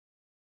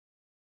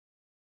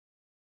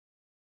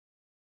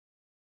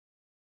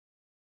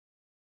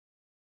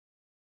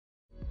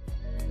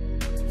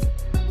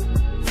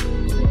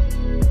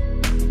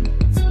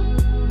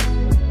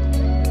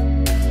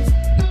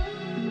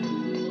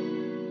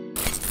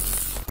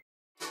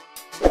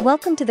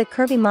Welcome to the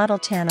Curvy Model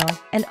channel,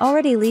 and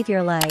already leave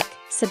your like,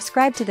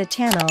 subscribe to the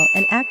channel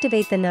and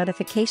activate the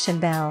notification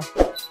bell.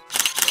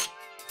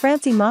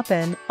 Francie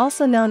Maupin,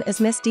 also known as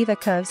Miss Diva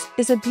Curves,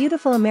 is a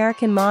beautiful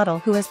American model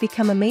who has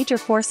become a major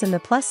force in the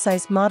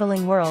plus-size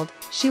modeling world.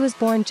 She was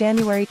born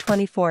January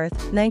 24,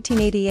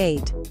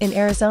 1988, in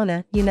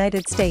Arizona,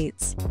 United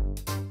States.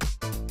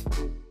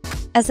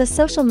 As a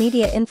social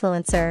media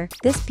influencer,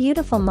 this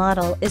beautiful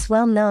model is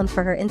well known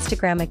for her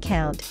Instagram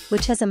account,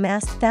 which has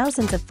amassed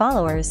thousands of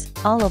followers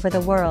all over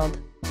the world.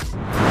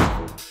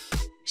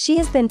 She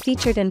has been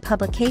featured in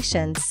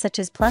publications such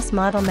as Plus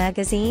Model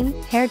Magazine,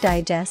 Hair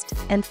Digest,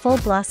 and Full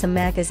Blossom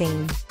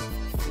Magazine.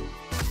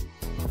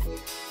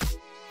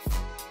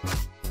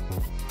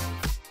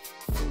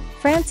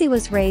 Francie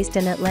was raised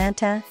in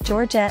Atlanta,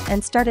 Georgia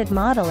and started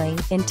modeling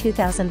in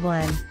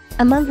 2001.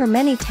 Among her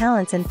many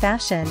talents in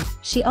fashion,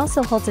 she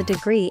also holds a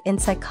degree in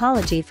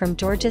psychology from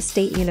Georgia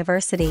State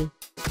University.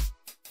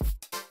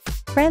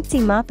 Francie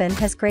Maupin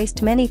has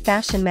graced many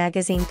fashion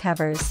magazine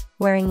covers,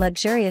 wearing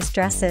luxurious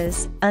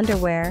dresses,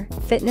 underwear,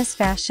 fitness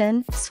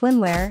fashion,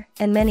 swimwear,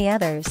 and many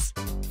others.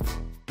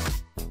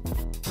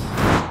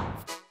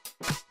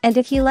 And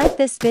if you like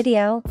this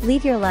video,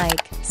 leave your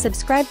like,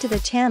 subscribe to the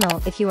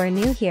channel if you are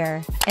new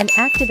here, and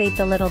activate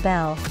the little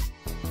bell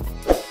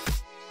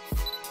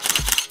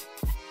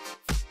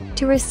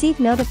to receive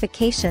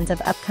notifications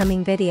of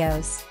upcoming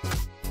videos.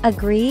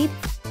 Agreed?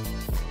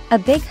 A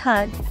big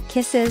hug,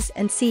 kisses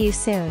and see you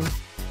soon.